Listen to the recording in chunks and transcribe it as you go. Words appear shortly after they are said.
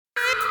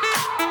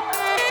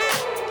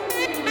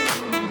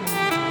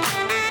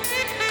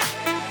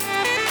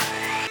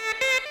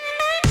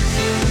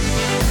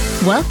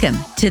Welcome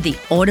to the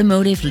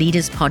Automotive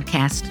Leaders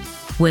Podcast,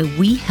 where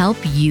we help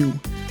you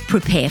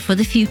prepare for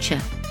the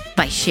future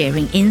by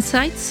sharing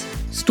insights,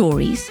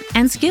 stories,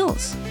 and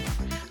skills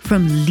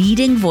from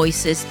leading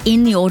voices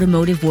in the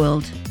automotive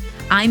world.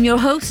 I'm your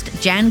host,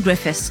 Jan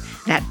Griffiths,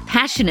 that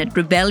passionate,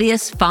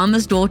 rebellious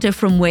farmer's daughter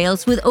from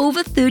Wales with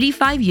over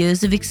 35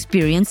 years of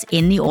experience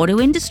in the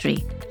auto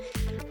industry.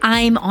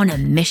 I'm on a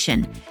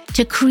mission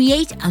to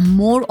create a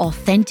more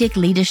authentic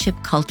leadership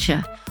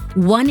culture,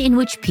 one in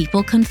which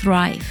people can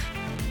thrive.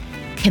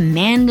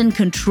 Command and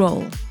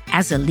control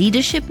as a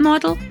leadership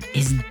model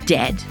is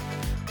dead.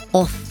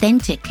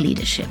 Authentic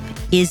leadership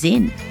is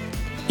in.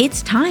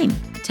 It's time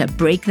to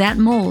break that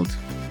mold.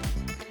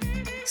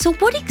 So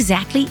what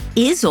exactly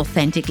is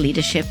authentic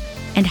leadership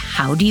and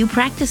how do you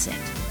practice it?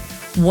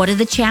 What are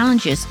the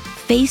challenges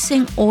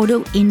facing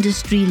auto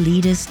industry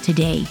leaders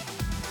today?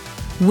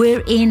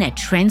 We're in a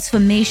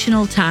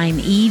transformational time.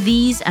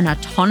 EVs and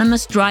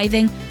autonomous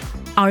driving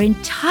are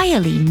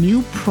entirely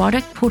new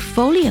product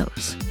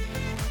portfolios.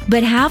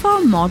 But have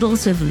our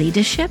models of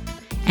leadership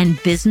and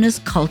business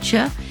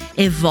culture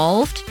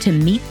evolved to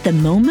meet the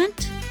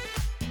moment?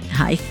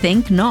 I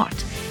think not,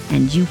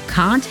 and you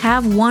can't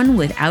have one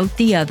without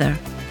the other.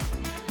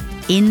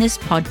 In this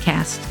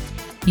podcast,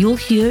 you'll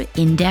hear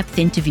in-depth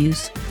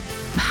interviews,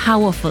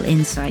 powerful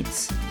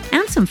insights,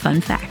 and some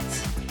fun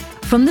facts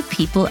from the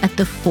people at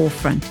the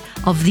forefront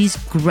of these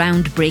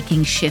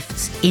groundbreaking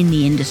shifts in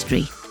the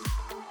industry.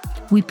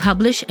 We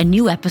publish a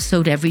new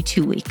episode every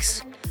 2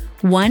 weeks.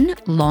 One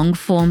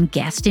long-form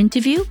guest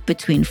interview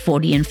between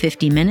 40 and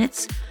 50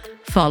 minutes,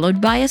 followed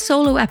by a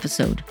solo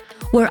episode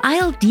where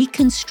I'll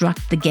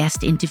deconstruct the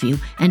guest interview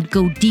and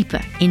go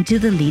deeper into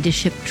the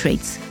leadership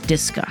traits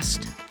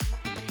discussed.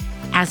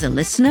 As a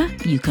listener,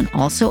 you can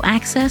also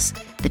access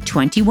the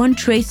 21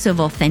 Traits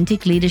of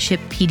Authentic Leadership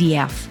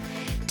PDF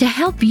to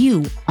help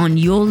you on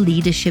your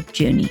leadership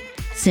journey.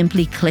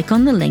 Simply click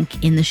on the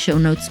link in the show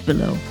notes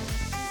below.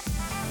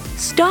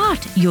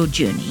 Start your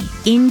journey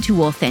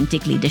into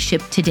authentic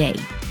leadership today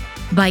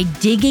by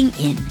digging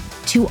in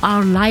to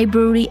our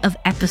library of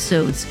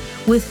episodes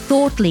with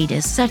thought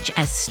leaders such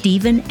as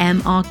Stephen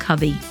M.R.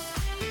 Covey,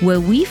 where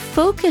we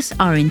focus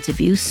our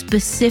interviews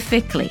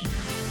specifically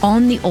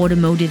on the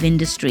automotive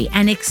industry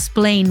and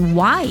explain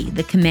why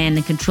the command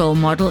and control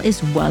model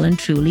is well and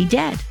truly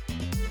dead.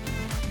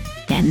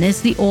 Then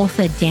there's the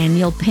author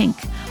Daniel Pink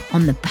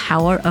on the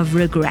power of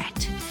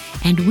regret.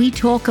 And we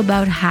talk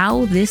about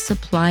how this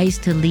applies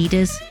to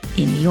leaders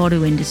in the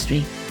auto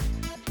industry.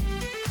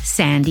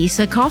 Sandy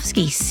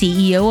Sarkovsky,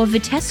 CEO of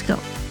Vitesco.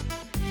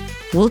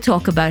 We'll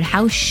talk about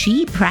how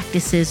she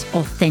practices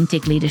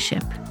authentic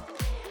leadership.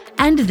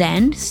 And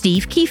then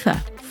Steve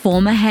Kiefer,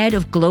 former head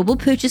of global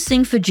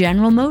purchasing for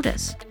General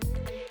Motors.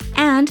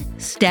 And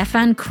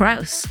Stefan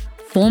Kraus,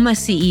 former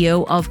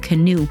CEO of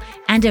Canoo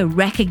and a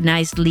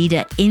recognized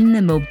leader in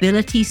the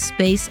mobility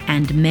space,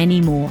 and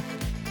many more.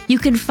 You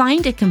can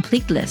find a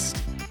complete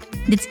list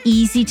that's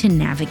easy to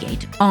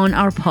navigate on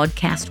our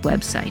podcast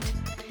website,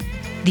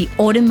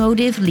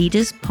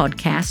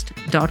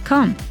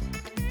 theautomotiveleaderspodcast.com.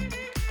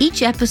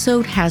 Each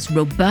episode has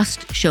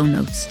robust show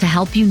notes to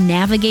help you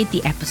navigate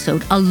the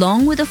episode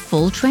along with a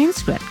full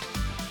transcript.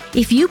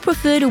 If you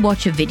prefer to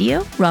watch a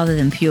video rather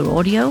than pure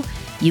audio,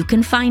 you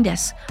can find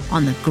us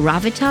on the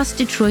Gravitas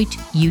Detroit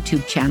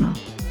YouTube channel.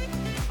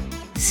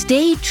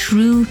 Stay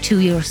true to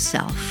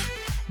yourself.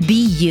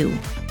 Be you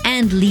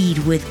and lead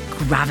with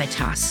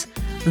gravitas,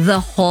 the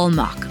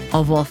hallmark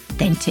of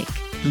authentic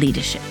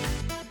leadership.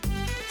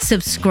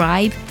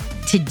 Subscribe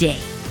today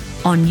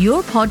on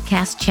your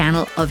podcast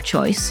channel of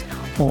choice,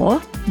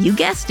 or you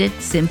guessed it,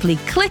 simply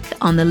click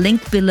on the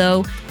link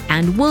below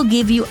and we'll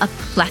give you a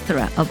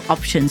plethora of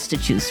options to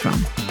choose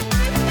from.